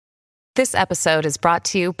This episode is brought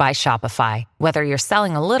to you by Shopify. Whether you're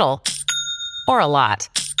selling a little or a lot,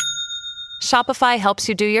 Shopify helps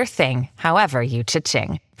you do your thing, however you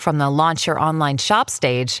cha-ching. From the launch your online shop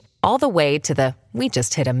stage, all the way to the we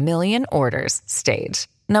just hit 1 million orders stage.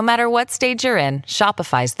 No matter what stage you're in,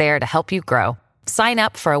 Shopify's there to help you grow. Sign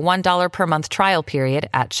up for a $1 per month trial period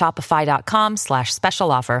at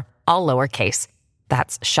shopify.com/special offer, all lowercase.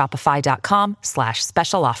 That's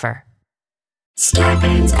shopify.com/special offer.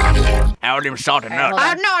 Scarpins Audio. How are them salted nuts? I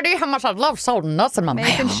have no idea how much I love salted nuts in my mouth.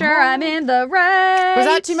 Making sure I'm in the right. Was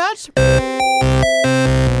that too much?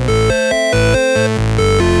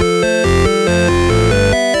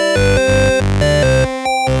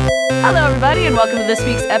 Hello, everybody, and welcome to this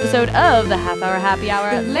week's episode of the Half Hour Happy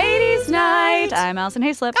Hour Ladies Night. I'm Alison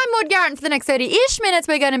Hayslip. I'm Maud Garrett. For the next 30-ish minutes,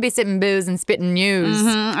 we're going to be sipping booze and spitting news.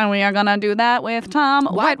 And we are going to do that with Tom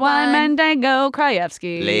White Wine Mendigo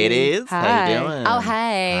Krajewski. Ladies, Hi. how you doing? Oh,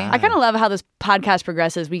 hey. I kind of love how this podcast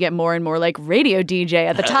progresses. We get more and more like radio DJ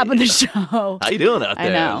at the top of the show. How you doing out I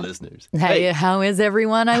there, know. listeners? Hey, how is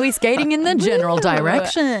everyone? Are we skating in the general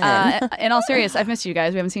direction? In all seriousness, I've missed you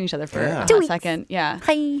guys. We haven't seen each other for a second. Yeah.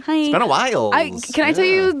 Hi. It's been a while. Can I tell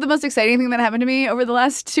you the most exciting thing that happened to me over the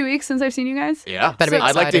last 2 weeks since I've seen you guys? Yeah. Better be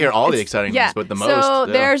I'd like to hear all the exciting things, but the most. So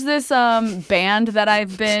yeah. there's this band that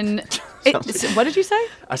I've been. What did you say?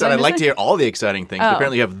 I said I'd like to hear all the exciting things, but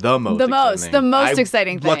apparently you have the most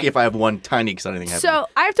exciting thing. Lucky if I have one tiny exciting thing happen. So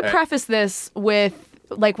I have to preface this with,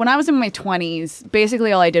 like, when I was in my 20s,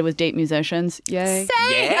 basically all I did was date musicians. Yay.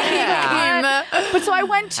 Yeah. But so I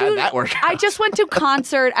went to, How'd that work I out? just went to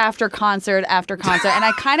concert after concert after concert, and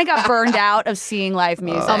I kind of got burned out of seeing live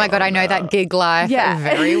music. Oh my God, I know that gig life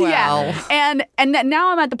very well. Yeah. And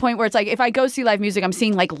now I'm at the point where it's like, if I go see live music, I'm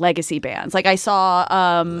seeing like legacy bands. Like I saw,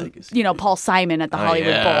 Paul Simon at the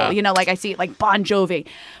Hollywood Bowl. You know, like I see like Bon Jovi.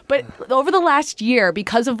 But over the last year,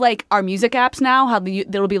 because of like our music apps now, how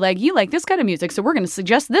they'll be like, you like this kind of music, so we're going to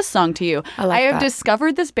suggest this song to you. I have that.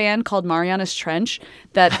 discovered this band called Mariana's Trench.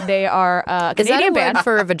 That they are a Canadian Is that a band word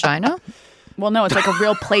for a vagina? Well, no, it's like a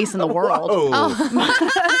real place in the world. Wow, Maud.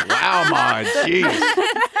 Jeez.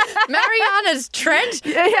 Mariana's Trench?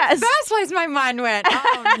 Yes. That's place my mind went.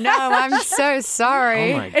 Oh, no, I'm so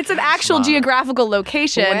sorry. Oh my It's an actual geographical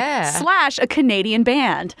location Where? / a Canadian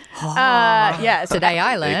band. Yes. Today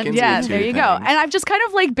I It learned. can Yeah, do there two you go. things. And I've just kind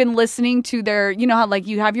of like been listening to their, you know how like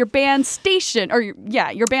you have your band station or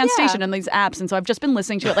your band station and these apps. And so I've just been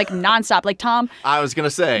listening to it like nonstop. Like Tom, I was going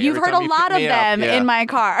to say. you've every heard time a you lot pick of me up, them yeah. in my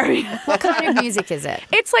car. What kind of music is it?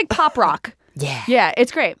 It's like pop rock. Yeah. Yeah,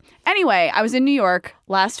 it's great. Anyway, I was in New York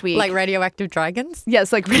last week. Like Radioactive Dragons?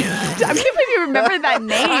 Yes, like I can't believe you remember that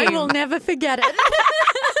name. I will never forget it.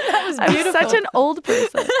 That was I'm beautiful. such an old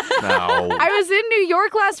person. No. I was in New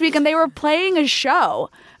York last week and they were playing a show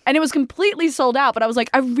and it was completely sold out. But I was like,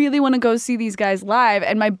 I really want to go see these guys live.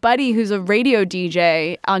 And my buddy, who's a radio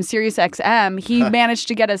DJ on Sirius XM, he managed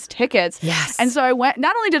to get us tickets. Yes. And so I went,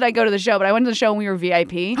 not only did I go to the show, but I went to the show and we were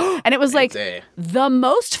VIP. And it was like the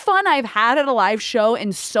most fun I've had at a live show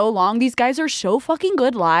in so long. These guys are so fucking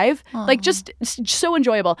good live. Like just so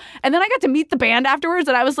enjoyable. And then I got to meet the band afterwards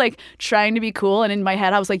and I was like trying to be cool. And in my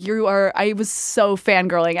head, I was like, I was so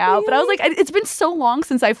fangirling out. But I was like, it's been so long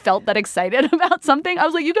since I felt that excited about something. I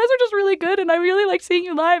was like, you guys are just really good and I really like seeing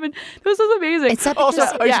you live. And this was amazing. It's up Also,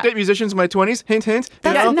 because, I used to date musicians in my 20s. Hint, hint.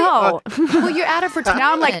 You Yeah, know? no. well, you're out of retirement.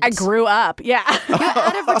 Now I'm like, I grew up. Yeah. You're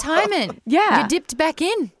out of retirement. Yeah. You dipped back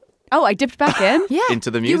in. Oh, I dipped back in? Yeah. Into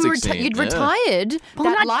the music you scene, You'd yeah. retired. Well,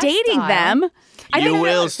 I'm that not dating lifestyle. them. You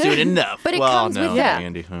will soon enough. But it well, comes no, with it.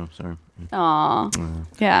 Andy. Oh, sorry. Aw.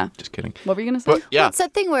 Yeah. Just kidding. What were you going to say? But yeah. It's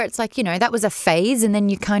that thing where it's like, that was a phase and then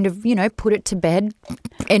you kind of, put it to bed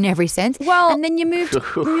in every sense. Well- and then you move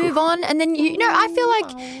on and then, I feel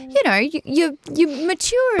like, you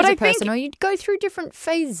mature as I a person think- or you go through different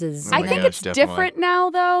phases. I think Yes, it's definitely. different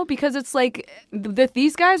now, though, because it's like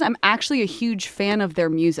these guys, I'm actually a huge fan of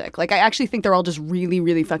their music. Like, I actually think they're all just really,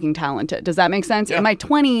 really fucking talented. Does that make sense? Yeah. In my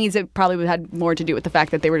 20s, it probably had more to do with the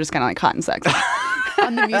fact that they were just kind of like hot and sexy.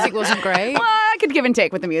 And the music wasn't great. Well, I could give and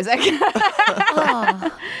take with the music.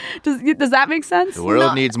 Does that make sense? The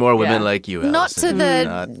world needs more women yeah. like you, Not to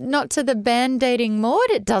Allison. not to the band dating Maud,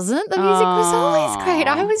 it doesn't. The music was always great.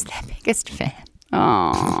 I was their biggest fan.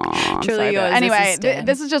 Oh, Truly yours, Anyway, this is Stan.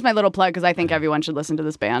 this is just my little plug because I think everyone should listen to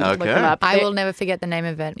this band. Look Okay. them up. I They- will never forget the name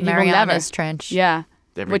of it. You will Mariana's never. Trench. Yeah.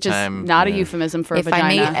 Every Which time, is not a yeah. euphemism for a If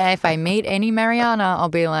vagina. if I meet any Mariana, I'll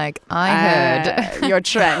be like, I heard Your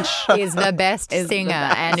trench. is the best singer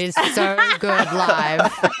and is so good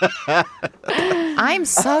live. I'm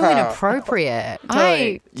so inappropriate.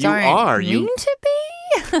 I You don't are. mean You- to be.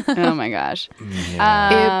 Oh my gosh.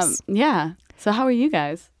 Oops. Yeah. So how are you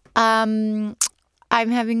guys? I'm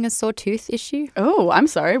having a sore tooth issue Oh, I'm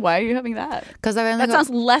sorry. Why are you having that? because I've only That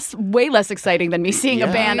sounds way less exciting than me seeing a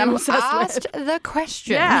band I'm obsessed asked with. the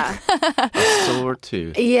question. Yeah. Sore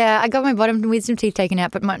tooth. Yeah, I got my bottom wisdom teeth taken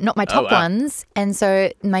out, but not my top wow. ones. And so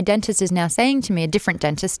my dentist is now saying to me, a different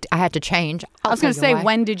dentist, I had to change. I was going to say,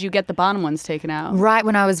 when did you get the bottom ones taken out? Right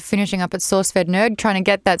when I was finishing up at SourceFed Nerd, trying to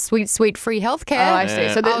get that sweet, sweet free healthcare. Oh, I see.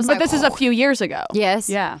 So, I was like, this is a few years ago. Yes.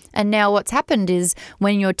 Yeah. And now what's happened is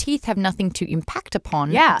when your teeth have nothing to impact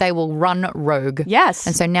upon, Yeah. they will run rogue. Yes.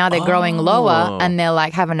 And so now they're growing lower and they're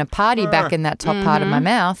like having a party back in that top part of my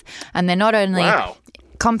mouth. And they're not only Wow.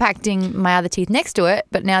 compacting my other teeth next to it,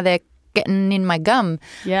 but now they're getting in my gum.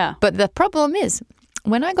 Yeah. But the problem is,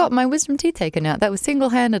 when I got my wisdom teeth taken out, that was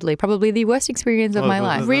single-handedly probably the worst experience of my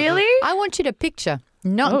life. Really? I want you to picture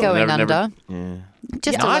not going under, Yeah.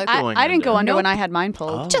 just a Not local, going I didn't go under Nope. when I had mine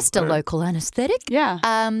pulled. just a local anesthetic. Yeah.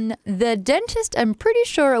 The dentist, I'm pretty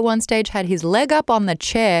sure at one stage had his leg up on the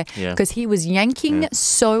chair Yeah. because he was yanking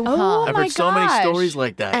so hard. I've my heard so many gosh. stories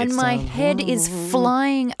like that. And It my sounds- head is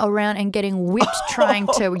flying around and getting whipped trying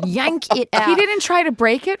to yank it out. He didn't try to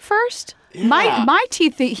break it first? My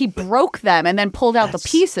teeth, he broke them and then pulled out the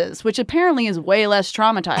pieces, which apparently is way less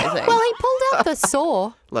traumatizing. Well, he pulled out the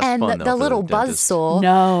saw Less and fun, the though, for little the buzz dentist. saw.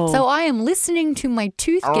 No. So I am listening to my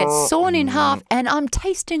tooth get sawn in half and I'm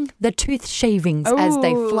tasting the tooth shavings as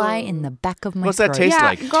they fly in the back of my What's that throat. taste Yeah,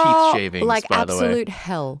 like? girl, Teeth shavings, Like by the way. absolute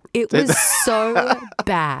hell. It was so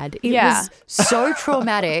bad. It Yeah. was so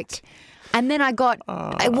traumatic. And then I got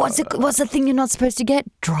what's the thing you're not supposed to get?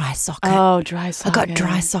 Dry socket. Oh, dry socket. I got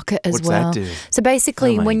dry socket as What's well. that do? So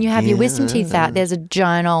basically, Oh my when you have your wisdom teeth out, there's a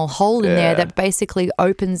giant old hole in there that basically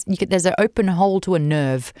opens. There's an open hole to a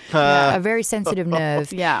nerve, a very sensitive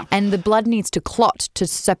nerve. Yeah. And the blood needs to clot to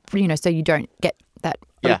so you don't get that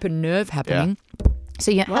Yeah. open nerve happening.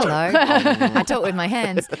 So hello, I talk with my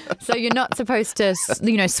hands. So you're not supposed to,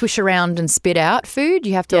 swish around and spit out food.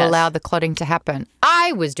 You have to Yes. allow the clotting to happen.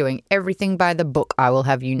 I was doing everything by the book, I will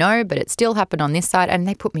have you know, but it still happened on this side. And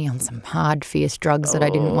they put me on some hard, fierce drugs that I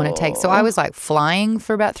didn't want to take. So I was like flying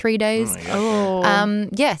for about 3 days.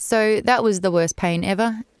 So that was the worst pain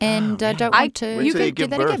ever. And I don't want to Wait till you do give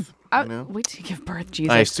that birth. again. You know? Wait till you give birth,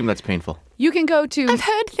 Jesus. I assume that's painful. You can go to. I've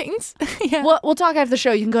heard things. Yeah. We'll talk after the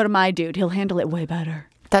show. You can go to my dude. He'll handle it way better.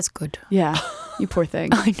 That's good. Yeah. You poor thing.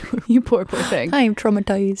 I know. You poor thing. I am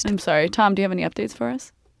traumatized. I'm sorry. Tom, do you have any updates for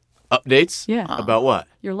us? Updates? Yeah. About what?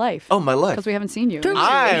 Your life. Oh, my life. Because we haven't seen you.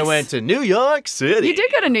 I went to New York City. You did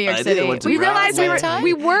go to New York I City. did. Went to We Broadway. realized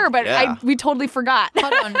we were, but Yeah. we totally forgot.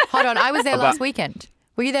 Hold on. I was there last weekend.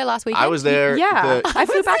 Were you there last weekend? I was there. Yeah. I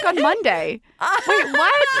flew back on Monday. Wait,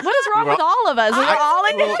 what? What is wrong with all of us? We're all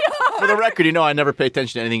in New York. For the record, I never pay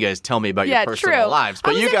attention to anything you guys tell me about Yeah, your personal true. lives. I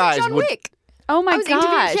But was you there for guys John would. Wick. Oh my I was gosh.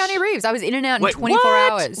 interviewing Keanu Reeves. I was in and out in Wait, 24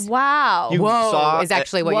 what? hours. Wow. You saw is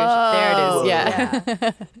actually what Whoa. you're. There it is.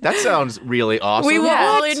 Yeah. That sounds really awesome. We were Yeah.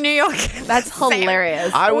 all in New York. That's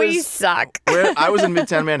hilarious. I we was. suck. I was in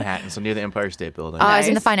Midtown Manhattan, so near the Empire State Building. I was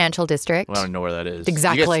in the Nice. financial district. Well, I don't know where that is.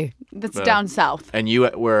 Exactly. That's Uh, down south. And you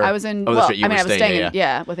were. I was in. Oh, well, that's right. You I mean, were I was staying.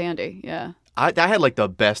 there, with Andy. Yeah. I had like the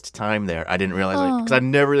best time there. I didn't realize because I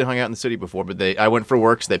never really hung out in the city before. But I went for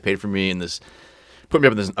work, so they paid for me in this. Put me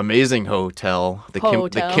up in this amazing hotel, the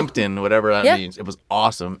Kimpton, whatever that Yeah. means. It was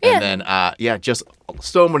awesome. And then, just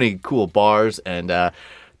so many cool bars. And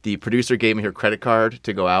the producer gave me her credit card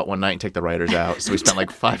to go out one night and take the writers out. So we spent like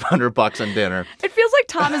 $500 on dinner. It feels like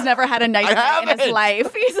Tom has never had a nice night in his haven't.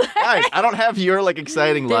 life. He's like, Guys, I don't have your like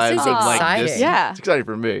exciting This lives is of like this. exciting. Yeah. It's exciting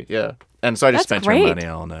for me. Yeah. And so I just That's spent your great. money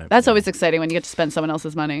all night. That's always exciting when you get to spend someone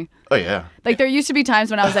else's money. Oh yeah. Like there used to be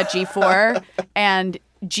times when I was at G4 and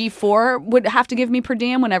G4 would have to give me per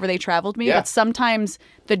diem whenever they traveled me, Yeah. but sometimes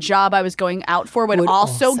the job I was going out for would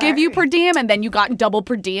also give you per diem, and then you got double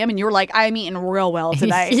per diem, and you were like, I'm eating real well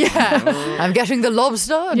tonight. Yeah. I'm getting the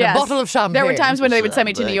lobster and Yes. a bottle of champagne. There were times when they would send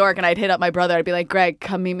me to New Champagne. York, and I'd hit up my brother. I'd be like, Greg,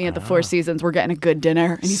 come meet me at the Four Seasons. We're getting a good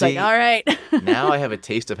dinner. And he's See? like, all right. Now I have a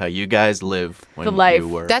taste of how you guys live when The life. you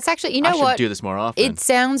work. That's actually, you I know should what? do this more often. It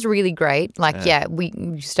sounds really great. Like,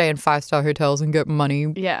 we stay in 5-star hotels and get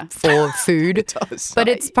money Yeah. for food. does. But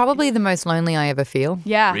it's probably the most lonely I ever feel.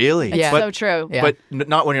 Yeah. Really? It's Yeah. so true. Yeah. But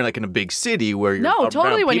not when you're like in a big city where you're No, around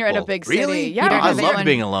totally when you're in a people. big city. Really? Yeah. You don't I have loved anyone-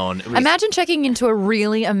 being alone. It was, Imagine checking into a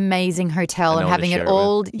really amazing hotel And and no one to having share it it with.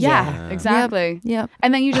 all. Yeah, exactly. Yep.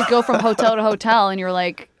 And then you just go from hotel to hotel and you're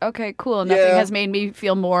like, okay, cool. Nothing has made me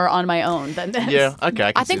feel more on my own than this. Yeah,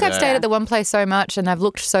 okay. I think I've stayed at the one place so much and I've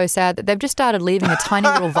looked so sad that they've just started leaving a tiny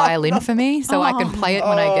little violin for me so I can play it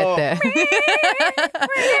when I get there.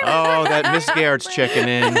 Oh, that Miss Garrett's checking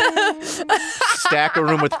in. Stack a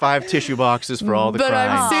room with 5 tissue boxes for all the But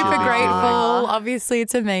crimes. I'm super she'll be grateful. doing. Obviously,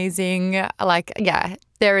 it's amazing. Like, yeah,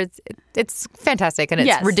 it's fantastic and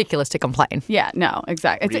it's ridiculous to complain. Yeah, no,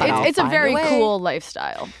 exactly. It's a Find very a way. cool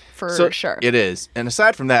lifestyle for sure. It is. And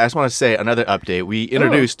aside from that, I just want to say another update. We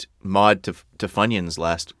introduced Maud to Funyuns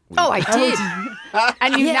last week. Oh, I did.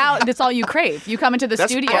 And you now that's all you crave. You come into the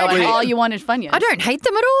That's studio probably- and all you want is Funyuns. I don't hate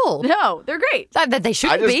them at all. No, they're great. They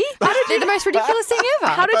shouldn't be. They're the most ridiculous thing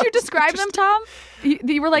ever. How did you describe them, Tom?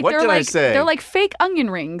 You were like What did I say? they're like fake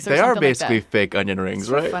onion rings or They something are basically like that. fake onion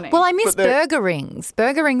rings, right? Funny. Well, I miss But they're- burger rings.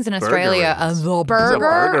 Burger rings in Australia are rings. the burger,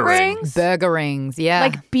 burger rings? burger rings. Yeah.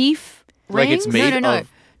 Like beef Like rings? it's made no. of...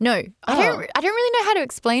 No, I don't really know how to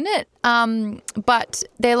explain it. But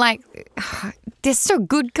they're like, they're so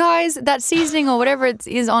good, guys. That seasoning or whatever it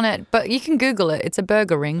is on it. But you can Google it. It's a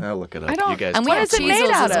burger ring. I'll look it up. I don't- You guys And we talk have is it to made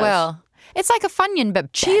cheesels out as of? well. It's like a Funyun,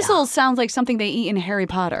 but Cheezels sounds like something they eat in Harry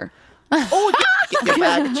Potter. Get your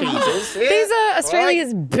bag of cheeses. These are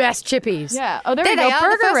Australia's best chippies. Yeah. Oh, there There you they go. are,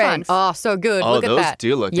 the Burger first rings. one. Oh, so good. Oh, Look at those that.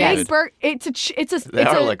 do look Yes. good. It's a They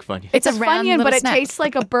are like Funyuns. It's a It's a round Funyun, but little it snack. tastes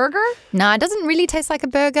like a burger. No, it doesn't really taste like a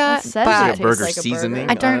burger. It says but it tastes burger like a seasoning.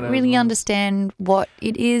 I I don't don't really know. understand what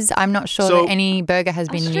it is. I'm not sure So- that any burger has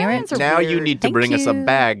been near it. Australians are Now you weird. need to Thank bring us a you.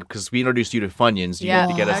 bag because we introduced you to Funyuns. You Yeah.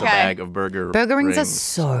 need to get us Okay. a bag of burger Burger rings are rings.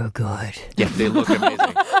 so good. Yeah, they look amazing.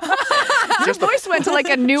 Your voice went to like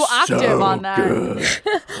a new octave on that.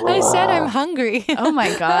 I said I'm hungry. Oh my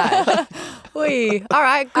god. Wee. All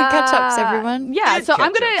right, good catch ups, everyone. Yeah, so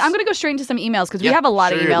I'm catch-ups. gonna go straight into some emails because we Yeah, have a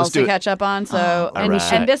lot of sure, let's emails do to it. catch up on. So and,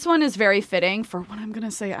 right. and this one is very fitting for what I'm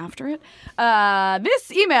gonna say after it.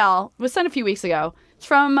 This email was sent a few weeks ago. It's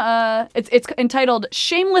from it's entitled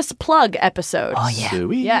 "Shameless Plug Episode." Oh yeah.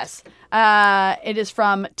 Sweet. Yes. It is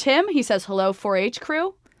from Tim. He says, "Hello, 4-H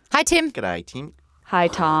crew." Hi, Tim. G'day, team. Hi,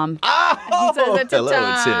 Tom. Oh, says it to hello,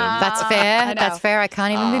 Tom. Tim. That's fair. know. That's fair. I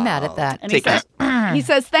can't even be mad at that. And he Take that. says, he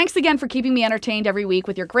says, thanks again for keeping me entertained every week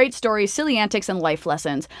with your great stories, silly antics, and life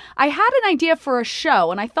lessons. I had an idea for a show,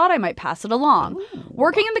 and I thought I might pass it along.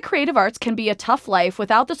 Working in the creative arts can be a tough life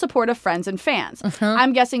without the support of friends and fans.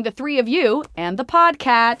 I'm guessing the three of you and the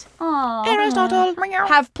podcat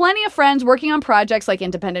have plenty of friends working on projects like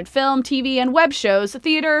independent film, TV, and web shows,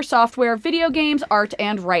 theater, software, video games, art,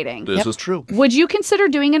 and writing. This is true. Would you consider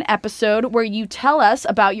doing an episode where you tell us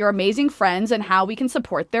about your amazing friends and how we can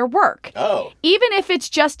support their work? Oh. Even if it's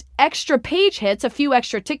just extra page hits, a few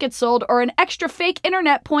extra tickets sold, or an extra fake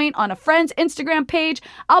internet point on a friend's Instagram page,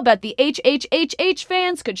 I'll bet the HHHH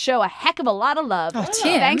fans could show a heck of a lot of love.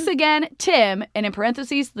 Tim. Thanks again, Tim, and in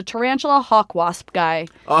parentheses, the tarantula hawk wasp guy.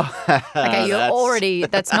 Okay, you're already.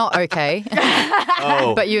 That's not okay.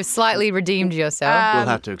 Oh, But you've slightly redeemed yourself. we'll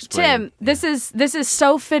have to explain. Tim, this is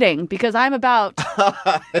so fitting because I'm about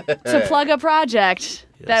to plug a project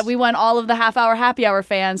that we want all of the half-hour happy hour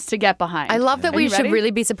fans to get behind. I love that Are we you should ready?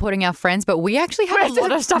 really be supporting our friends, but we actually have a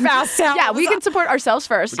lot of stuff ourselves. Yeah, we can support ourselves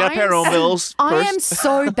first. We gotta pay our own bills I first. am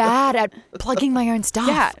so bad at plugging my own stuff.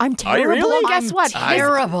 Yeah. I'm Are you terrible. really? Well, guess what? I'm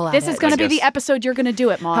terrible at This it. is going to I be the guess. episode you're going to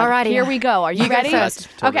do it, Maude. Alrighty. Here we go. Are you, You go ready? first.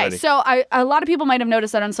 Totally Okay, ready. so a lot of people might have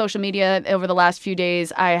noticed that on social media over the last few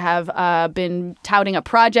days, I have been touting a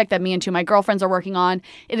project that me and two of my girlfriends are working on.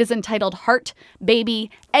 It is entitled Heart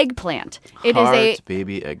Baby Eggplant. It is a Heart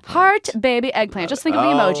baby eggplant. Heart Baby Eggplant. Just think of the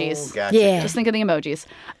emojis. Gotcha. Yeah. Just think of the emojis.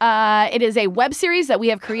 It is a web series that we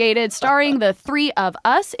have created starring the three of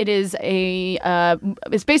us. It is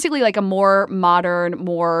it's basically like a more modern,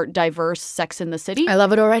 more diverse Sex in the City. I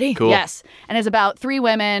love it already. Cool. Yes. And it's about three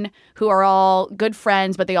women who are all good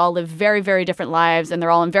friends, but they all live very, very different lives, and they're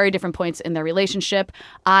all in very different points in their relationship.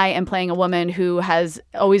 I am playing a woman who has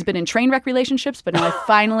always been in train wreck relationships, but now I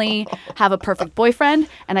finally have a perfect boyfriend,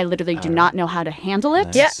 and I literally do not know how to handle it.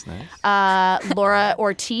 Nice, nice. Laura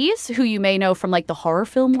Ortiz, who you may know from like the horror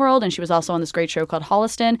film world, and she was also on this great show called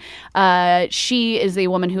Holliston. She is a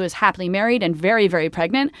woman who is happily married and very, very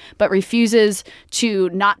pregnant, but refuses to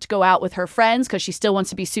not go out with her friends because she still wants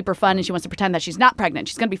to be super fun and she wants to pretend that she's not pregnant.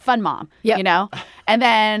 She's going to be fun mom, Yep. you know? And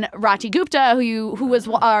then Rati Gupta, who was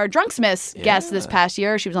our Drunksmiths guest this past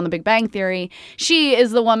year, she was on The Big Bang Theory. She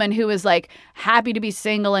is the woman who is like happy to be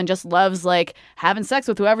single and just loves like having sex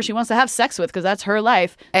with whoever she wants to have sex with because that's her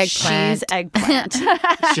life. Eggplant. She's Eggplant.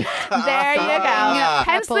 There you go.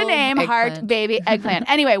 Hence the name Heart Baby Eggplant.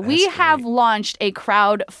 Anyway, we have launched a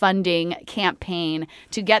crowdfunding campaign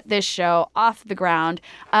to get this show off the ground.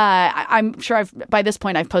 I'm sure by this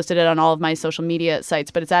point I've posted it on all of my social media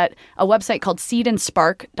sites, but it's at a website called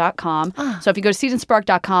seedandspark.com. So if you go to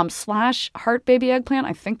seedandspark.com/heartbabyeggplant,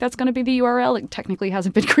 I think that's going to be the URL. It technically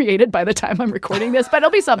hasn't been created by the time I'm recording this, but it'll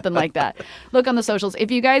be something like that. Look on the socials.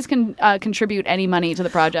 If you guys can contribute any money to the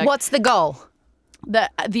project. What's the goal?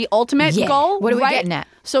 The ultimate goal. What are we getting at?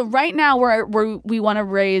 So right now we want to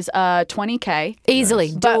raise $20,000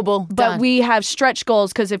 Easily doable. But done. we have stretch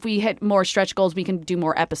goals because if we hit more stretch goals, we can do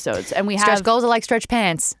more episodes. And we have Stretch goals are like stretch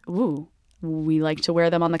pants. Ooh, we like to wear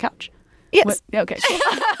them on the couch. Yes. Okay.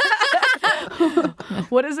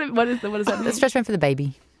 What is it? What does that mean? The stretch pant for the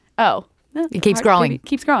baby. Oh. It keeps growing.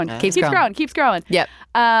 Keeps growing. Keeps growing. Keeps growing. Yep.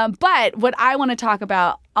 But what I want to talk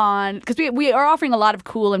about because we are offering a lot of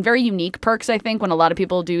cool and very unique perks, I think. When a lot of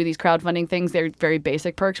people do these crowdfunding things, they're very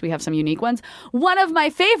basic perks. We have some unique ones. One of my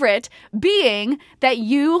favorite being that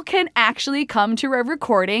you can actually come to a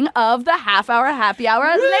recording of the half-hour happy hour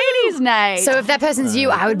ladies' night. So if that person's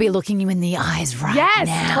you, I would be looking you in the eyes right now.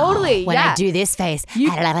 Yes, totally. When Yeah. I do this face.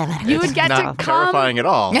 You would get to Not come. terrifying at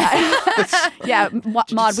all. Yeah,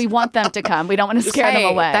 Maud, we want them to come. We don't want to scare them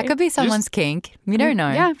away. That could be someone's kink. You don't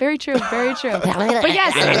know. Yeah, very true. Very true. But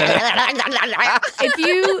yes,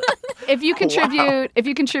 if you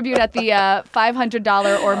contribute at the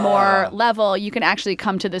 $500 or more level, you can actually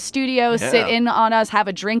come to the studio, sit in on us, have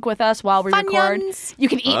a drink with us while we record. Funyuns. You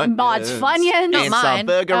can eat Maud's Funyuns. And some mine.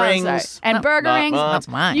 burger Oh, rings. sorry. And burger rings. That's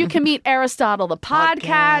mine. You can meet Aristotle the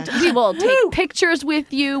podcast. We will take pictures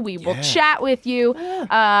with you. We will chat with you.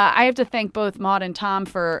 I have to thank both Maud and Tom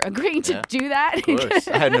for agreeing to do that. Of course.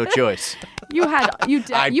 I had no choice. You always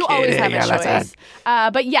have kidding. a choice.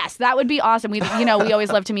 But yes, that would be awesome. We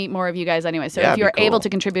always love to meet more of you guys anyway. So Yeah, if you're it'd be able cool. to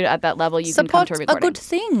contribute at that level, you can come to a Support's a recording. good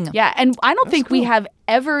thing. Yeah, and I don't think we have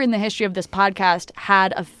ever in the history of this podcast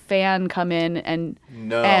had a fan come in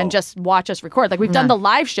and just watch us record. Like we've done the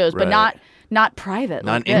live shows, but Right. not private.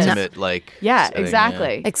 Not like this. intimate, like. Yeah, setting,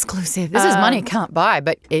 exactly. Exclusive. This is money can't buy,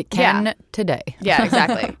 but it can today. Yeah,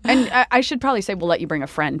 exactly. And I should probably say we'll let you bring a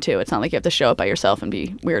friend too. It's not like you have to show up by yourself and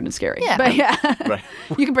be weird and scary. Yeah. But yeah, Right.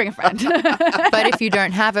 you can bring a friend. But if you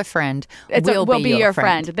don't have a friend, we'll be your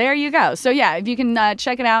friend. There you go. So yeah, if you can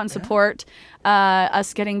check it out and support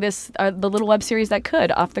us getting this the little web series that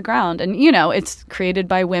could off the ground. And it's created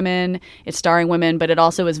by women, it's starring women, but it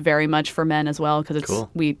also is very much for men as well because it's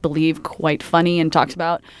we believe quite funny and talks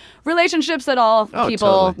about relationships that all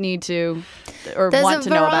people totally. need to or There's want a to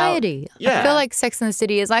know about. variety. I Yeah. feel like Sex and the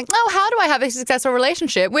City is like, how do I have a successful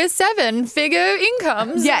relationship with 7-figure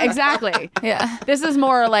incomes? Yeah, exactly. Yeah. This is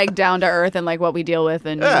more like down to earth and like what we deal with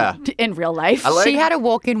in real life. She had a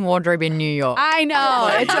walk-in wardrobe in New York. I know.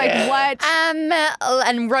 It's like what?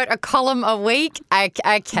 And wrote a column a week.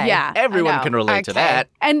 Okay. Yeah. Everyone I know. can relate to Okay. that.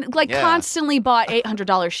 And like Yeah. constantly bought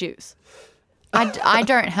 $800 shoes. I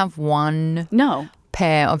don't have one No.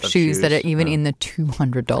 pair of shoes that are shoes, even in the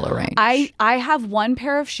 $200 range. I have one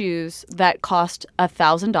pair of shoes that cost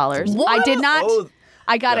 $1,000. I did not. Oh.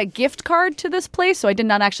 I got a gift card to this place, so I did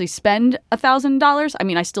not actually spend $1,000. I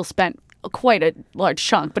mean, I still spent quite a large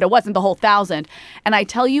chunk, but it wasn't the whole 1,000. And I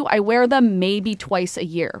tell you, I wear them maybe twice a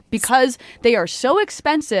year because they are so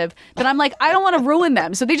expensive that I'm like, I don't want to ruin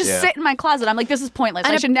them. So they just sit in my closet. I'm like, this is pointless.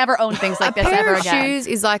 I should never own things like this a pair ever of again. shoes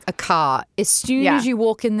is like a car. As soon Yeah. as you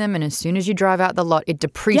walk in them and as soon as you drive out the lot, it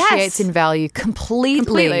depreciates Yes. in value completely.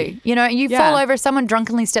 Completely. You know, you Yeah. fall over, someone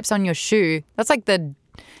drunkenly steps on your shoe. That's like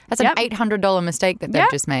that's an Yep. $800 mistake that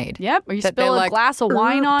they've just made. Yep. Or you That they're spill a like, glass of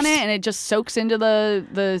wine on "Oops." it and it just soaks into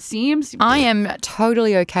the seams. I am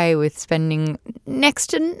totally okay with spending next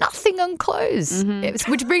to nothing on clothes.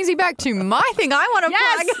 Which brings me back to my thing I want to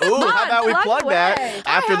Yes. plug. Ooh, how about we Plug plug away. that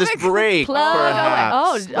after this break, Plug away. perhaps?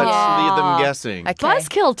 Oh, Let's yeah. leave them guessing. Okay.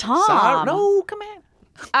 Buzzkill Tom. No, come on.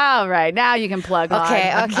 All right, now you can plug.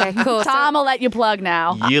 Okay, Maud. okay, cool. Tom will let you plug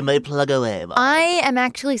now. You may plug away. I am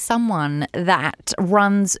actually someone that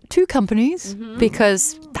runs two companies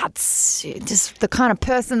because that's just the kind of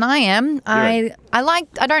person I am. I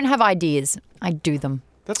don't have ideas. I do them.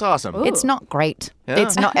 That's awesome. It's not great. Yeah.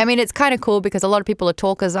 It's not. I mean, it's kind of cool because a lot of people are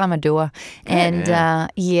talkers. I'm a doer, and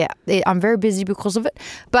I'm very busy because of it.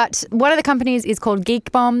 But one of the companies is called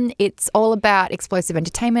Geek Bomb. It's all about explosive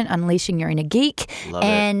entertainment, unleashing your inner geek. Love it.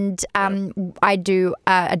 And I do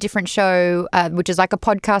a different show, which is like a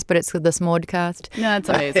podcast, but it's the Smodcast. No, that's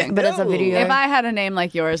amazing. But it's a video. If I had a name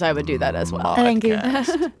like yours, I would do that as well. Thank you.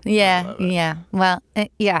 Yeah. Well,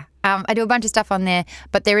 yeah. I do a bunch of stuff on there,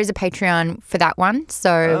 but there is a Patreon for that one.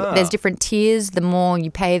 So there's different tiers. The more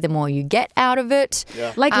you pay, the more you get out of it.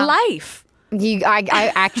 Yeah. Like life.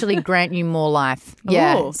 I actually grant you more life.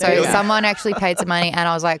 Yeah. Ooh, So someone actually paid some money, and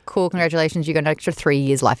I was like, "Cool, congratulations! You got an extra 3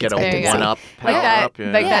 years life Get expectancy." a 1-up. Like that,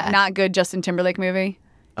 Yeah. like that not good Justin Timberlake movie.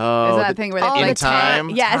 Oh, Is that thing where they In play Time?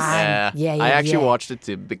 Yes. Yeah. Yeah, I actually yeah. watched it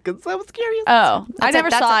too because I was curious. Oh, I never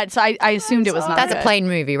that's saw a- it, so I assumed it was not That's good. a plain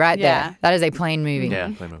movie right Yeah. there. That is a plain movie. Yeah,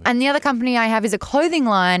 plain movie. And the other company I have is a clothing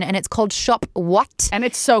line, and it's called Shop What? And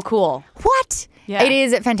it's so cool. What? Yeah. It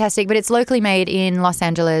is fantastic, but it's locally made in Los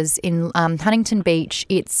Angeles, in Huntington Beach.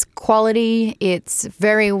 It's quality. It's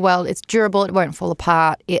very well. It's durable. It won't fall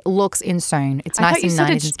apart. It looks insane. It's I nice thought you and said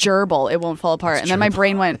 90s. it's gerbil. It won't fall apart. And then my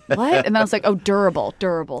brain went, what? And then I was like, oh, durable.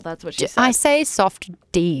 That's what she said. I say soft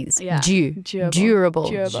D's. Yeah. Durable.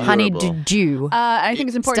 Durable. Honey Durable. dew. I think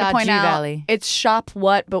it's important to point Stardew out Valley. it's shop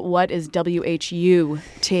what, but what is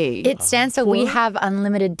WHUT? It stands for We Have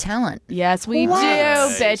Unlimited Talent. Yes, we do,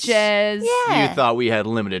 Nice. bitches. Yeah. You thought we had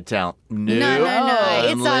limited talent. No, No.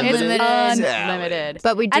 It's unlimited. Unlimited.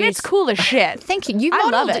 But we do. And it's cool as shit. Thank you. You I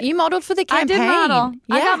love modeled it. You modeled for the I campaign. did model.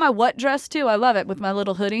 Yeah. I got my what dress too. I love it with my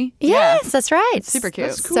little hoodie. Yes, that's right. Super cute.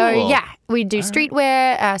 That's cool. So yeah, we do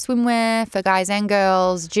streetwear, swimwear for guys and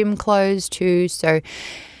girls, gym clothes too. So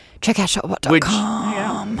check out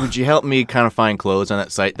shopwhat.com. Would you help me kind of find clothes on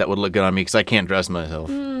that site that would look good on me because I can't dress myself?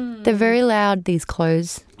 They're very loud, these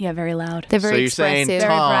clothes. Yeah, very loud. They're very So you're expressive. saying Very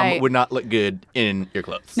Tom bright. would not look good in your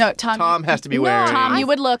clothes? No, Tom has to be wearing. Tom, you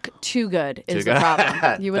would look too good is Too the good?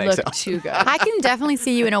 problem. You would Thanks, look Al. too good. I can definitely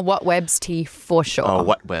see you in a What Webs tee for sure. Oh,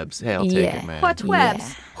 what webs? Hey, I'll take Yeah. it, man. What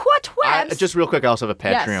webs? What webs? Just real quick, I also have a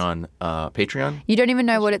Yes. Patreon. Patreon? You don't even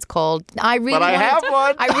know what it's called. I have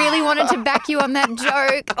one. I really wanted to back you on that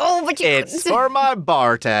joke. Oh, but you It's for my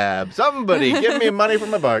bar tab. Somebody give me money for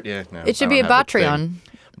my bar. Yeah, no, It should I be a don't have the Bartreon. thing.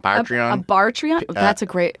 Bartreon? A Bartreon? That's a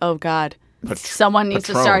great. Oh God. Someone needs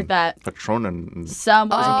to start that. Patron.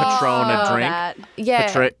 Someone. Isn't Patron a drink? That. Yeah,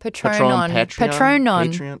 Patronon. Patronon.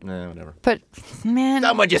 Patreon? No, whatever. But man,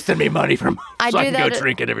 Someone just send me money so I do can go that-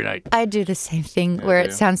 drink it every night. I do the same thing where it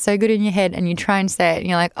do. sounds so good in your head and you try and say it and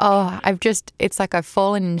you're like, oh, it's like I've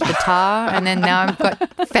fallen into the tar and then now I've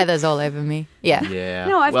got feathers all over me. Yeah. Yeah.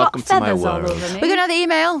 No, I've Welcome got to my feathers all world. over me. We got another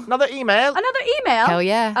email. Another email. Another email. Hell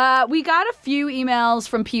yeah. We got a few emails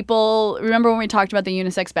from people. Remember when we talked about the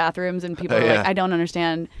unisex bathrooms and people were yeah. like, I don't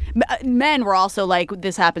understand. Men were also like,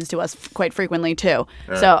 this happens to us quite frequently too.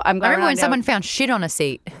 So I'm I going remember when to someone found shit on a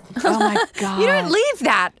seat. Oh my God. You don't leave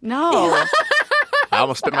that. No. I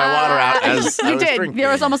almost spit my water out as I You was did. drinking. There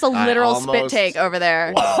was almost a I literal spit almost- take over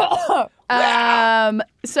there.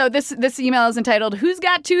 So this email is entitled "Who's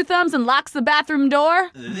Got Two Thumbs and Locks the Bathroom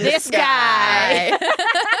Door?" This guy.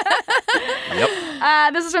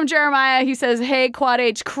 Yep. This is from Jeremiah. He says, "Hey, Quad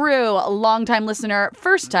H crew, a longtime listener,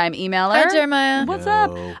 first time emailer. Hi, Jeremiah. What's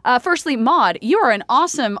up? Firstly, Maud, you are an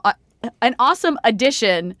awesome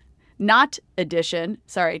addition." Not addition.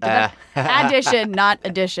 Sorry. Addition, not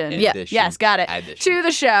addition. Yeah. Addition. Yes, got it. Addition. To the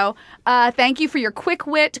show. Thank you for your quick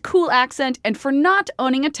wit, cool accent, and for not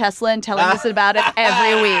owning a Tesla and telling us about it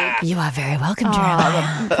every week. You are very welcome,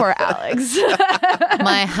 Jeremiah. Poor Alex.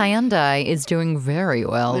 My Hyundai is doing very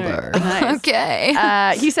well, though. nice.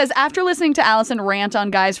 Okay. He says, after listening to Allison rant on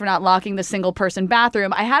guys for not locking the single-person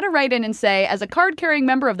bathroom, I had to write in and say, as a card-carrying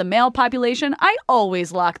member of the male population, I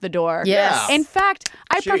always lock the door. Yes. In fact,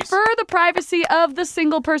 I Jeez. prefer the privacy of the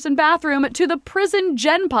single-person bathroom to the prison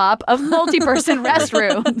gen pop of multi-person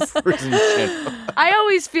restrooms. I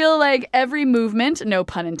always feel like every movement, no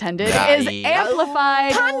pun intended, is Nice.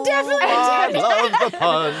 amplified. Pun definitely I intended. love the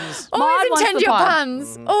puns. Maud Always wants intend the your pun.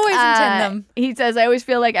 puns. Always intend them. He says, I always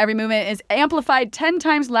feel like every movement is amplified 10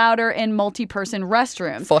 times louder in multi-person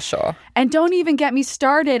restrooms. For sure. And don't even get me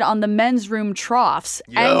started on the men's room troughs.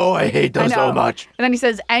 Yo, I hate those I so know. much. And then he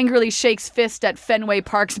says, angrily shakes fist at Fenway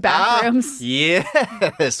Park's bathrooms.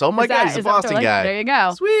 Yes. Oh my God, he's a Is that what Boston they're like? guy. There you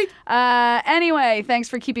go. Sweet. Anyway, thanks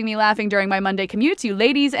for keeping me laughing during my Monday commutes, you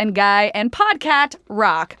ladies and guy and podcat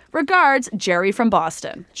rock. Regards, Jerry from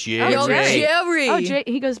Boston. Jerry. Jerry. Oh,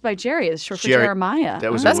 he goes by Jerry. It's short for Jerry. Jeremiah.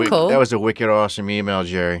 That's cool. That was a wicked awesome email,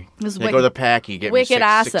 Jerry. was Go wicked- to the Packy. Get me Wicked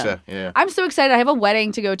six, awesome. yeah. I'm so excited. I have a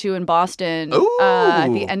wedding to go to in Boston at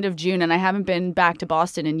the end of June, and I haven't been back to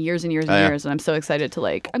Boston in years and years and Oh, yeah. years, and I'm so excited to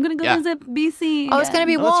I'm going to go Yeah. visit BC. Oh, it's going to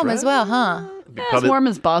be Oh, that's warm right. as well, huh? Be as probably- warm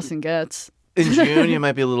as Boston gets. in June, you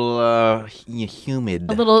might be a little humid.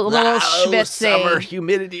 A little Oh, schwitzy. summer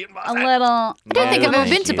humidity in A Boston. little. I don't think I've ever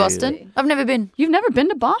been to you. Boston. I've never been. You've never been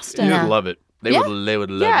to Boston? You No. would love it. They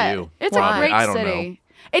would love Yeah, you. it's Why? a great I don't city. know.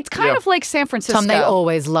 It's kind of like San Francisco. Tom, they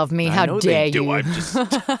always love me. How I know dare they do. you? I just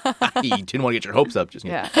you didn't want to get your hopes up. Just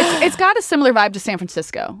Yeah, it's got a similar vibe to San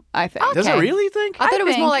Francisco, I think. Does it Okay. really think? I thought it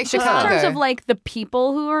was more like Just in Chicago. terms of like the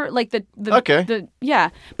people who are like the Okay. yeah,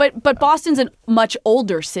 but Boston's a much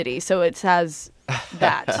older city, so it has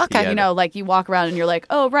that. Okay. You know, like you walk around and you're like,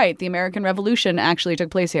 oh right, the American Revolution actually took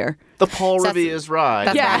place here. The Paul So that's- Revere is right.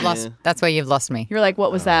 That's, Yeah. where you've lost, that's where you've lost me. You're like,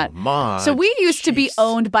 what was that? my So we used to be jeez.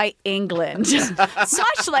 owned by England,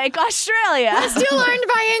 much like Australia. Still owned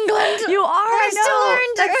by England. You are. We're still I know.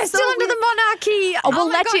 owned. That's We're so still under weird. the monarchy. Oh, we'll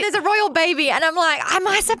my let God, you- there's a royal baby. And I'm like, am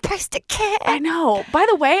I supposed to care? I know. By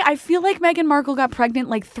the way, I feel like Meghan Markle got pregnant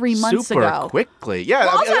like 3 months super ago. quickly. Yeah,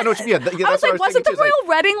 Well, I know what you mean. Yeah, I was that's what like, wasn't thinking the too. It's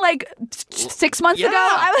royal wedding like 6 months Yeah. ago?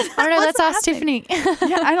 I I don't know. what's Let's ask happening? Tiffany.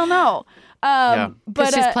 Yeah, I don't know. Yeah. But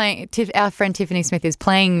Because she's playing. Our friend Tiffany Smith is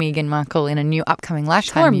playing Meghan Markle in a new upcoming or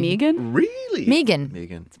Lifetime. movie. Megan. Really? Megan.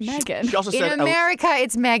 Megan. She also In said America,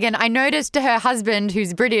 it's Meghan. I noticed her husband,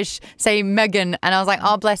 who's British, say Meghan, and I was like,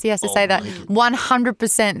 oh, bless, he has to say that.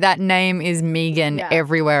 100% that name is Megan Yeah.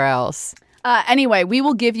 everywhere else. Anyway, we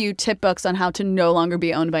will give you tip books on how to no longer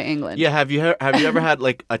be owned by England. Yeah, have you ever had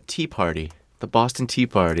like a tea party? The Boston Tea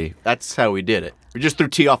Party. That's how we did it. We just threw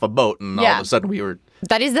tea off a boat, and all Yeah. of a sudden we were.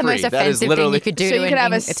 That is the Free. most That is offensive thing literally- you could do So you to, could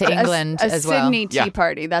have to England a as well. Sydney tea Yeah.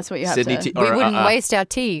 party. That's what you have Sydney to. tea- We or, wouldn't waste our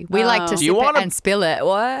tea. We like to Do you sip it wanna- and spill it.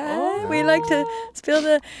 What? We like to spill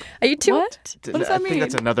the. Are you too? What? What does I that mean? think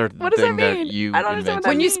that's another What does that thing mean? you I don't understand what that invented.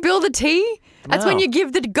 When you means. spill the tea, that's when No. you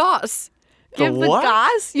give the goss. Give the what?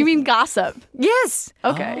 goss? You mean gossip? Yes.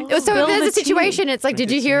 Okay. So Spill if there's the a situation, tea. it's like,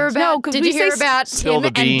 did you hear No, about? 'cause Did we you hear say about spill Tim the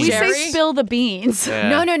and beans. We Jerry? say spill the beans. Yeah.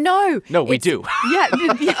 No. No, we It's- do. Yeah,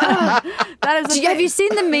 that is. Have you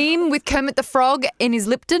seen the meme with Kermit the Frog in his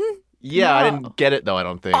Lipton? Yeah, I No. didn't get it though. I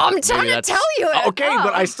don't think. I'm Maybe trying to that's- tell you it. Okay,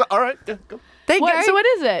 but I saw. All right, yeah, go. There you What, go. so what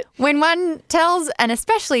is it? When one tells an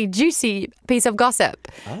especially juicy piece of gossip.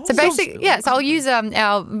 So basically, so I'll use our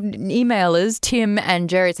emailers, Tim and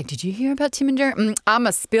Jerry. It's like, did you hear about Tim and Jerry?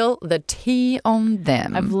 I'ma spill the tea on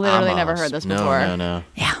them. I've literally I'm never all heard this no, before. No.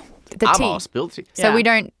 yeah, the I'm tea. all spilled tea. So Yeah. we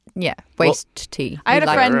don't, waste tea. I had We a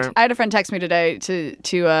like- friend. I had a friend text me today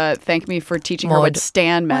to thank me for teaching her Maud. what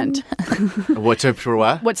stan meant. What's up for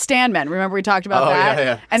what? What stan meant. Remember we talked about Oh, that.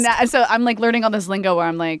 yeah. And so I'm like learning all this lingo where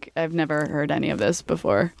I'm like I've never heard any of this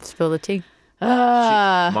before. Spill the tea.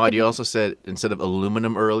 Maud, you also said instead of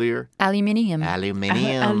aluminum earlier, Aluminium.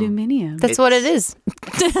 aluminium. Aluminium. That's what it is.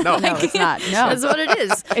 No, No, it's not. No, That's what it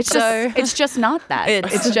is. it's just not that.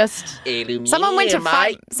 It's just aluminium. Someone went to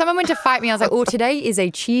fight. Someone went to fight me. I was like, "Oh, today is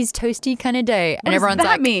a cheese toasty kind of day," and what everyone's does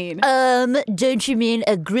that like, mean? Don't you mean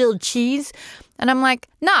a grilled cheese?" And I'm like,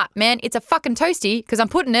 "Nah, man, it's a fucking toasty because I'm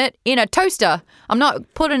putting it in a toaster. I'm not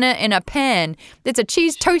putting it in a pan. It's a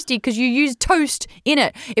cheese toasty because you use toast in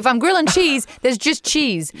it. If I'm grilling cheese, there's just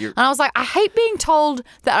cheese." And I was like, I hate being told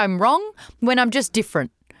that I'm wrong when I'm just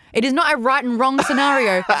different. It is not a right and wrong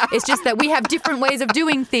scenario. It's just that we have different ways of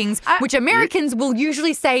doing things, which Americans will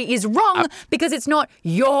usually say is wrong because it's not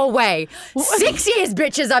your way. 6 years,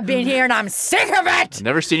 bitches, I've been here and I'm sick of it.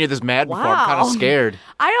 Never seen you this mad before. I'm kind Wow. of scared.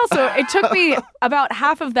 It took me about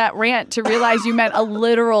half of that rant to realize you meant a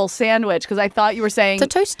literal sandwich because I thought you were saying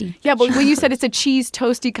It's a toasty. Yeah, but when you said it's a cheese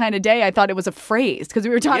toasty kind of day, I thought it was a phrase because we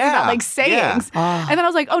were talking about Yeah, like sayings. And then I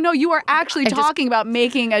was like, oh no, you are actually just- talking about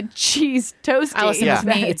making a cheese toasty. Allison, Yeah.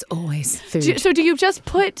 with me, it's always food. So do you just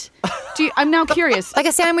put? I'm now curious. Like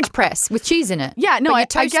a sandwich press with cheese in it. Yeah, no, But you I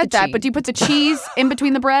toast get the that. cheese. But do you put the cheese in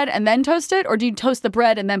between the bread and then toast it, or do you toast the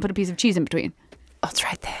bread and then put a piece of cheese in between? Oh, it's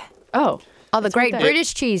right there. Oh, Oh, the great there.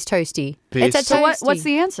 British cheese toasty. Piece. It's a so toasty. what's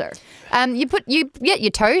the answer? You get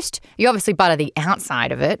your toast. You obviously butter the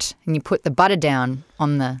outside of it, and you put the butter down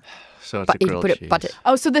on the. So it's a You grilled put cheese. it butter.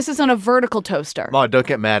 Oh, so this is on a vertical toaster. Maud, don't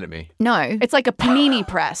get mad at me. No, It's like a panini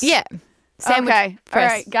press. yeah. Sandwich Okay. All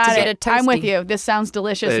press right. Got to it. get a I'm with toasty. you. This sounds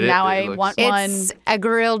delicious. It- and now it I looks- want one. It's a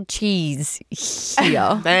grilled cheese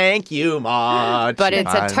here, Thank you, Maud. but it's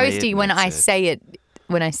a Finally toasty when I admits it. say it.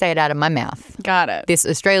 When I say it out of my mouth, Got it. this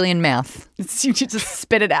Australian mouth. You just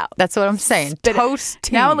spit it out. That's what I'm saying. Spit it.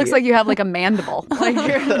 Toasty. Now it looks like you have like a mandible. Like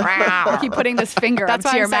you keep putting this finger That's up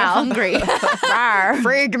why to your I'm so mouth. hungry.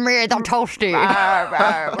 Feed me the toasty.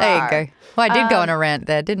 There you go. Well, I did go on a rant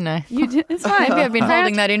there, didn't I? You did, it's fine. Maybe I've been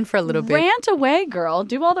holding that in for a little bit. Rant away, girl.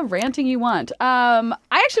 Do all the ranting you want. I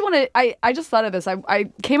actually want to. I just thought of this. I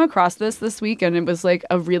came across this week, and it was like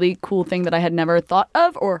a really cool thing that I had never thought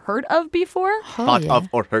of or heard of before. Thought of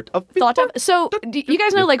or heard of. Thought of. So, do you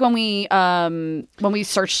guys know, like when we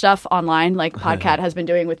search stuff online, like Podcat has been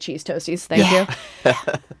doing with cheese toasties. Thank you.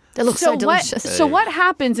 They look so delicious. So what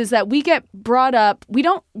happens is that we get brought up. We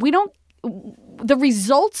don't. the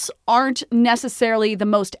results aren't necessarily the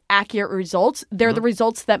most accurate results. They're the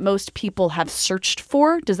results that most people have searched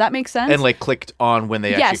for. Does that make sense? And like clicked on when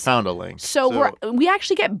they actually found a link. So we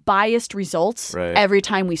actually get biased results every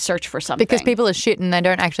time we search for something. Because people are shit and they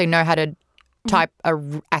don't actually know how to type a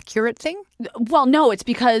accurate thing? Well, no, it's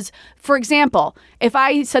because, for example, if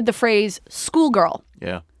I said the phrase schoolgirl,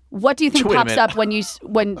 what do you think pops up when you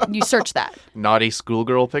search that? Naughty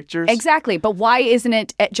schoolgirl pictures? Exactly. But why isn't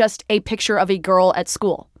it just a picture of a girl at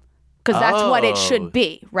school? Because that's what it should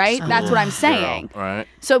be, right? That's what I'm saying. Right.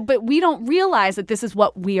 So, but we don't realize that this is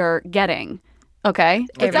what we are getting. Okay.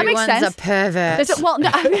 Does that make sense? Everyone's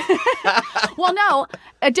a pervert. Well, no.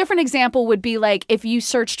 A different example would be like if you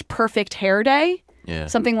searched perfect hair day,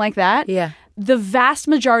 something like that. Yeah. The vast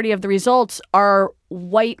majority of the results are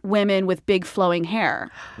white women with big flowing hair.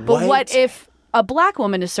 But what if a black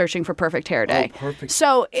woman is searching for perfect hair day? Oh, perfect.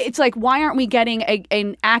 So it's like, why aren't we getting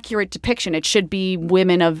an accurate depiction? It should be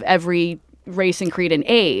women of every race and creed and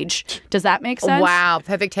age. Does that make sense? Wow.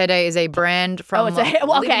 Perfect Hair Day is a brand from okay.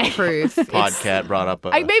 Living Proof. Podcat brought up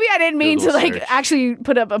maybe I didn't mean to Google search. actually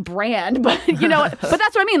put up a brand, but you know what? But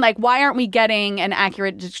that's what I mean. Like, why aren't we getting an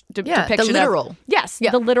accurate depiction the literal.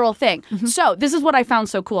 The literal thing. Mm-hmm. So this is what I found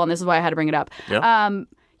so cool, and this is why I had to bring it up. Yeah.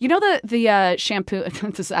 You know the shampoo.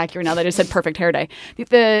 This is accurate now that I just said Perfect Hair Day.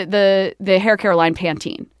 The hair care line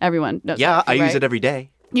Pantene. Everyone knows. Yeah, that, I right? use it every day.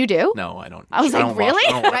 You do? No, I don't. I was like, really?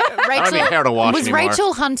 I don't have any hair to wash Was anymore.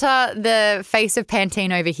 Rachel Hunter the face of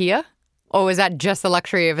Pantene over here? Or was that just the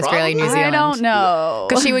luxury of Australia and New Zealand? I don't know.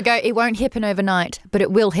 Because she would go, it won't hippen overnight, but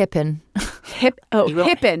it will hippen.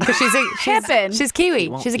 Hippen. Because she's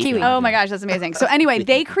Kiwi. She's a Kiwi. Oh my gosh, that's amazing. So anyway,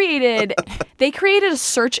 they created a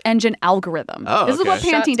search engine algorithm. Oh, this is what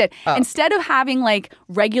okay. Pantene did. Instead of having like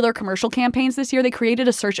regular commercial campaigns this year, they created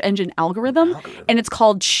a search engine algorithm. And it's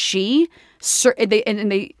called She.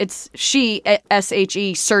 It's She,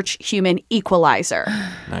 SHE, Search Human Equalizer.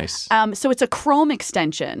 Nice. So it's a Chrome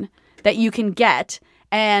extension that you can get,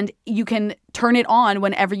 and you can turn it on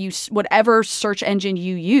whenever whatever search engine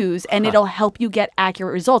you use, and it'll help you get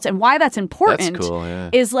accurate results. And why that's important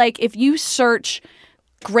is like if you search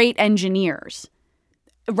great engineers,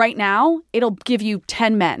 right now it'll give you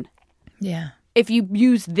 10 men. Yeah. If you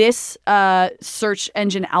use this search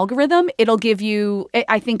engine algorithm, it'll give you,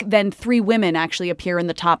 I think, then 3 women actually appear in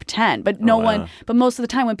the top 10. But but most of the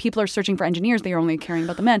time when people are searching for engineers, they are only caring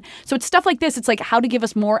about the men. So it's stuff like this. It's like how to give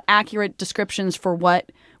us more accurate descriptions for what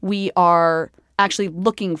we are actually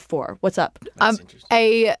looking for. What's up?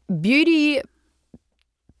 A beauty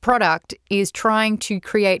product is trying to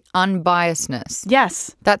create unbiasedness.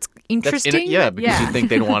 Yes. That's interesting. Because you think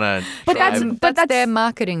they'd want to. But that's their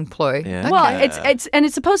marketing ploy. Yeah. Well,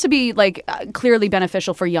 it's supposed to be like clearly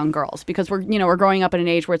beneficial for young girls because we're growing up in an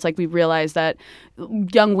age where it's like we realize that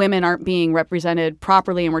young women aren't being represented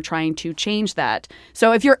properly, and we're trying to change that.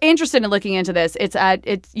 So if you're interested in looking into this, you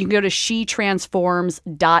can go to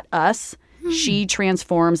shetransforms.us.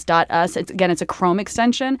 shetransforms.us. It's a Chrome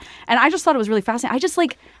extension, and I just thought it was really fascinating. I just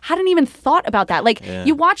hadn't even thought about that.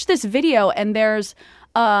 You watch this video and there's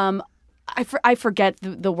I forget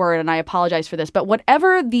the word, and I apologize for this, but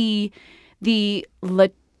whatever the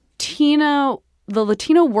Latino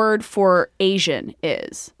word for Asian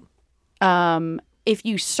is, if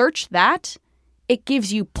you search that, it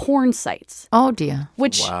gives you porn sites. Oh dear.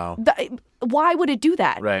 Which why would it do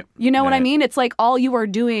that? Right. You know what I mean? It's like all you are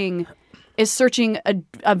doing is searching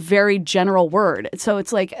a very general word. So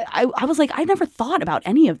it's like I was like, I never thought about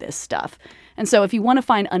any of this stuff. And so if you want to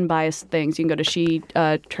find unbiased things, you can go to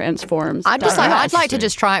shetransforms. I'd like to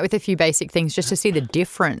just try it with a few basic things just to see the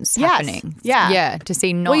difference happening. Yeah. To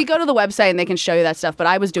see Well, you go to the website and they can show you that stuff, but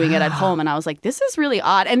I was doing it at home and I was like, this is really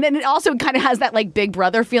odd. And then it also kind of has that like Big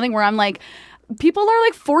Brother feeling where I'm like, people are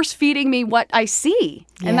like force feeding me what I see.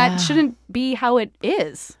 And that shouldn't be how it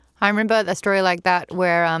is. I remember a story like that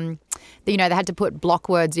where, they had to put block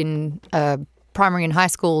words in primary and high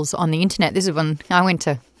schools on the internet. This is when I went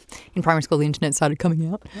to, in primary school, the internet started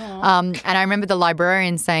coming out. And I remember the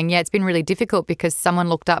librarian saying, it's been really difficult because someone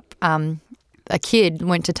looked up, a kid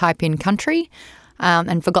went to type in country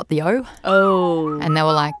and forgot the O. Oh. And they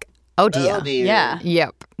were like, oh dear. Yeah.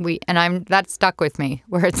 Yep. That stuck with me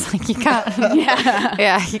where it's like you can't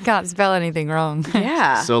you can't spell anything wrong.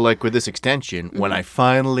 Yeah. So like with this extension, when I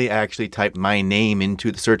finally actually type my name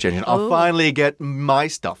into the search engine, I'll finally get my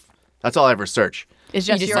stuff. That's all I ever search. It's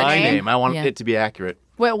just your my name? name. I want it to be accurate.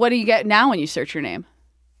 What do you get now when you search your name?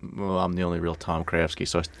 Well, I'm the only real Tom Krafsky,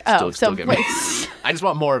 so I still get me. I just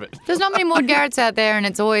want more of it. There's not many Maud Garretts out there, and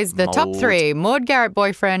it's always the top 3. Maud Garrett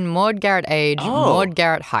boyfriend, Maud Garrett age, Maud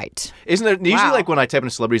Garrett height. Isn't there usually like when I type in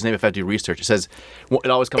a celebrity's name, if I do research, it says it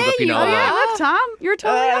always comes up. Yeah, look, Tom, you're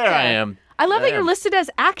totally up there. I am. I love that you're listed as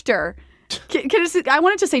actor. I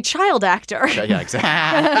wanted to say child actor. Yeah,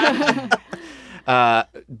 exactly.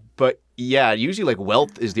 But yeah, usually like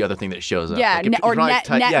wealth is the other thing that shows up. Yeah, like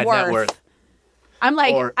net worth. I'm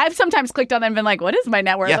like, I've sometimes clicked on that and been like, what is my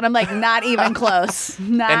net worth? Yeah. And I'm like, not even close.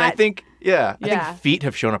 And I think, I think feet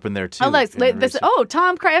have shown up in there too. Tom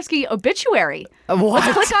Krafsky obituary. What?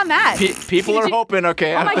 Let's click on that. People are hoping,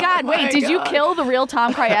 okay. Oh my God, wait, did you kill the real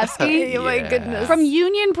Tom Krafsky? Oh my goodness. From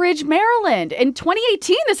Union Bridge, Maryland. In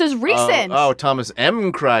 2018, this is recent. Thomas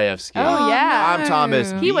M. Krafsky. Oh, yeah. I'm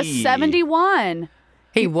Thomas He was 71.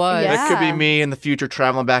 He was. Yeah. That could be me in the future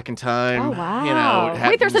traveling back in time. Oh, wow. You know,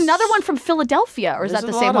 wait, there's another one from Philadelphia, or is There's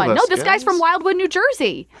that the a same lot of one? No, us, this guy's guys. from Wildwood, New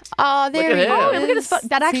Jersey. Oh, there Look he at him. is. Look at this.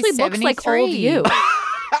 That actually He's looks like old 73. you.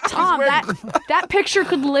 Tom, that picture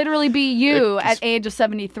could literally be you at age of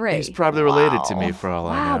 73. He's probably related to me for all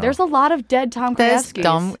I know. Wow, there's a lot of dead Tom There's Krafskys.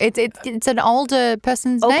 dumb. It's an older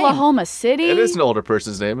person's name. Oklahoma City. It is an older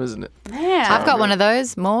person's name, isn't it? Man. I've got one of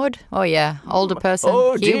those, Maud. Oh yeah, older person.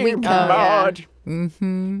 Oh, Here we Jim go. Maud.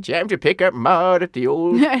 Mm-hmm. Time to pick up Maud at the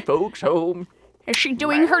old folks' home. Is she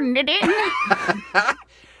doing her knitting?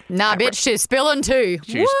 Nah, bitch, she's spilling tea.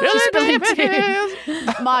 She's spilling tea.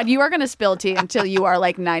 Maud, you are going to spill tea until you are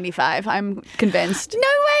like 95. I'm convinced. No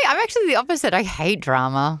way. I'm actually the opposite. I hate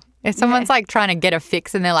drama. If someone's like trying to get a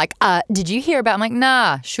fix and they're like, did you hear about it? I'm like,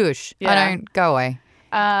 nah, shush. Yeah. I don't. Go away.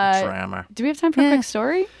 Drama. Do we have time for a quick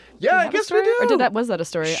story? Yeah, I guess we do. Or was that a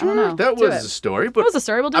story? Sure, I don't know. that Do was it. a story. But That was a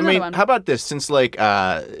story. We'll do another one. how about this? Since Marvel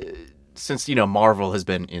has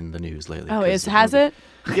been in the news lately. Oh, 'cause has it?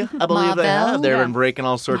 Yeah, I believe they have. Marvel? They've Yeah. been breaking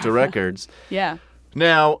all sorts of records. Yeah.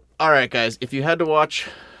 Now, all right, guys, if you had to watch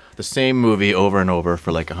the same movie over and over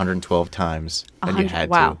for like 112 times, and you had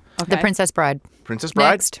Wow. to. Okay. The Princess Bride. Princess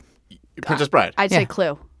Bride? Next. Princess Bride. I'd say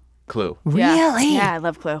Clue. Clue. Yeah. Really? Yeah, I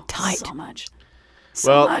love Clue. Tight. So much.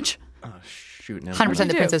 Well, much. Shoot, now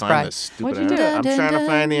 100% The Princess find Bride. this stupid What'd you do? article. I'm trying to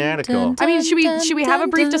find the article. I mean, should we have a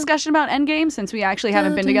brief discussion about Endgame since we actually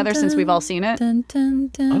haven't been together since we've all seen it?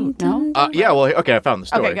 No? Yeah, well, okay, I found the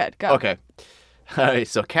story. Okay, good. Go. Okay. All right,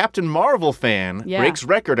 so Captain Marvel fan Yeah. breaks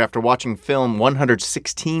record after watching film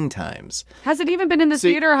 116 times. Has it even been in the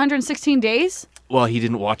theater 116 days? Well, he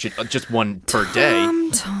didn't watch it just one per day.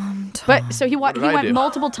 But so he did I went do?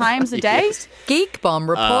 multiple times a day? Geek Bomb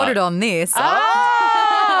reported on this.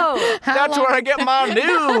 Oh! That's where I get my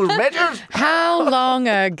news, bitches. How long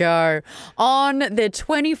ago? On the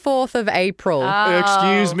 24th of April.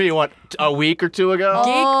 Excuse me, what, a week or two ago?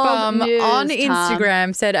 Geek Bomb news, on Tom.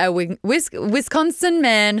 Instagram said a Wisconsin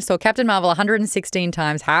man saw Captain Marvel 116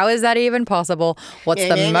 times. How is that even possible? What's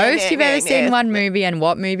the most you've ever seen in one movie, and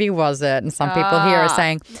what movie was it? And some people here are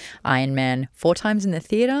saying Iron Man 4 times in the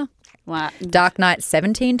theater. Wow. Dark Knight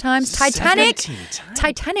 17 times. Titanic. 17 times?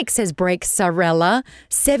 Titanic says break Sarella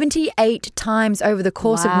 78 times over the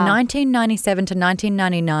course of 1997 to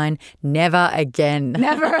 1999. Never again.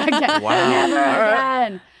 Never again. Wow. Never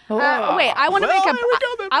again. Wait, I want to Well, here we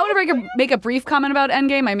go then. I want to make a brief comment about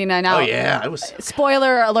Endgame. I mean, I know. Oh, yeah. I was.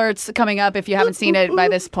 Spoiler alerts coming up if you haven't seen it by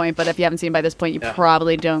this point, but if you haven't seen it by this point, you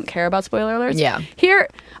probably don't care about spoiler alerts. Yeah. Here,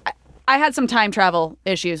 I had some time travel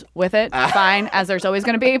issues with it. Fine, as there's always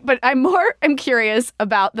going to be. But I'm curious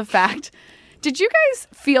about the fact, did you guys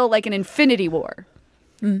feel like an Infinity War?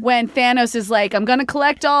 When Thanos is like, I'm going to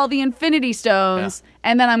collect all the Infinity Stones,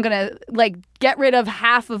 and then I'm going to like get rid of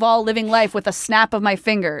half of all living life with a snap of my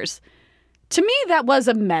fingers. To me, that was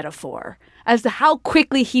a metaphor as to how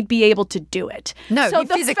quickly he'd be able to do it. No, So he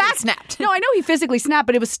the physically snapped. No, I know he physically snapped,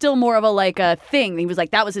 but it was still more of a thing. He was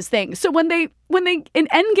like, that was his thing. So when they in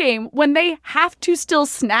Endgame, when they have to still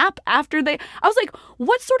snap after I was like,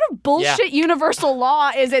 what sort of bullshit universal law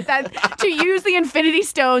is it that to use the Infinity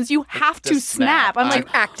Stones you have to snap? I'm like,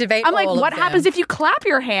 activate I'm like, all of what them. happens if you clap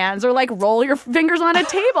your hands or like roll your fingers on a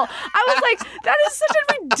table? I was like, that is such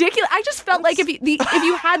a ridiculous. I just felt like if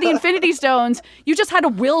you had the Infinity Stones, you just had to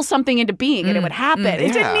will something into being and it would happen. It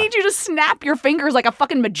didn't Yeah. need you to snap your fingers like a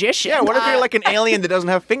fucking magician. Yeah, what if you're like an alien that doesn't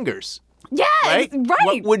have fingers? Yeah, Right? right.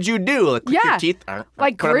 What would you do? Like, click Yeah. your teeth?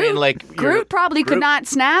 Like Put 'em Groot. in, like, Groot probably could Groot? not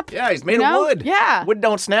snap. Yeah, he's made you of know? wood. Yeah. Wood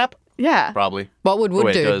don't snap? Yeah. Probably. What would wood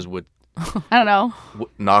Wait, do? it does wood. I don't know.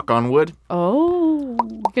 Knock on wood? Oh,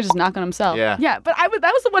 he could just knock on himself. Yeah. Yeah, but that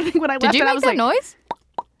was the one thing when I Did left you and I make was that like, noise?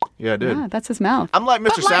 Yeah, I did. ah, that's his mouth. I'm like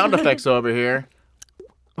Mr. Sound Effects over here.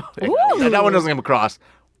 That one doesn't come across.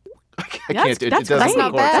 I can't do it. That's It doesn't great.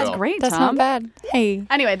 work That's well. great, That's Tom. not bad. Hey.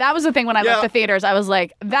 Anyway, that was the thing when I left the theaters. I was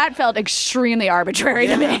like, that felt extremely arbitrary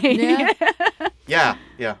to me. Yeah.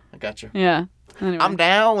 Yeah, I got you. Yeah. Anyway. I'm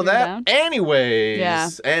down with You're that. down? Anyways. Yeah.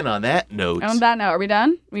 And on that note. On that note, are we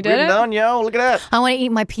done? We did we're it? done, yo. Look at that. I want to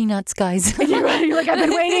eat my peanuts, guys. You're like,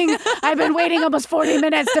 I've been waiting almost 40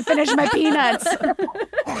 minutes to finish my peanuts.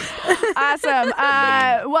 Awesome.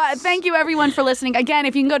 Well, thank you everyone for listening. Again,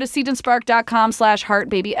 if you can go to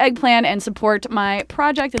seedandspark.com/heartbabyeggplant and support my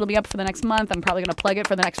project, it'll be up for the next month. I'm probably going to plug it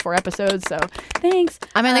for the next 4 episodes. So thanks.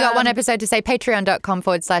 I've only got one episode to say.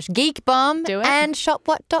 Patreon.com/geekbomb. Do it. And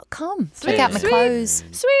shopwhat.com. Check out my clothes.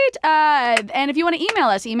 Sweet. And if you want to email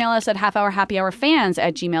us at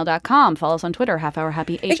halfhourhappyhourfans@gmail.com. Follow us on Twitter,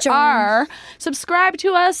 halfhourhappyhr. Subscribe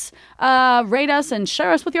to us, rate us, and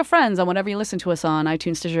share us with your friends on whatever you listen to us on,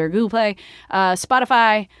 iTunes, Stitcher, Google Play,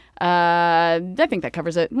 Spotify. I think that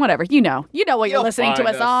covers it. Whatever. You know what you're You'll listening to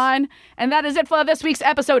find us us. on. And that is it for this week's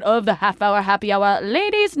episode of the Half Hour Happy Hour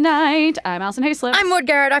Ladies Night. I'm Alison Hayslip. I'm Maud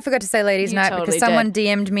Garrett. I forgot to say ladies' You night totally because someone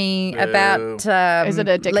DM'd me about Is it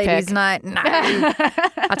a dick ladies' pic? night. No.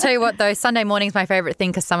 I'll tell you what though, Sunday morning's my favorite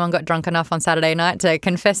thing because someone got drunk enough on Saturday night to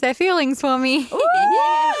confess their feelings for me.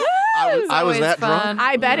 I was that drunk.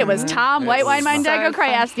 I bet it was Tom White Wine Mindego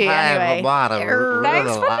Krajewski. Anyway.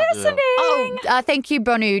 Thanks for listening. Oh, thank you,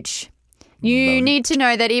 Bonucci. You need to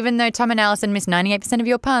know that even though Tom and Allison miss 98% of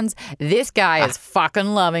your puns, this guy is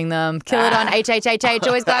fucking loving them. Kill it on HHHH.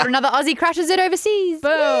 Always glad another Aussie crashes it overseas.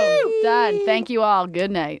 Boom. Done. Thank you all. Good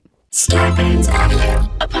night. Scarpins Avenue.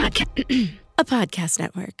 A podcast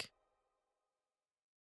network.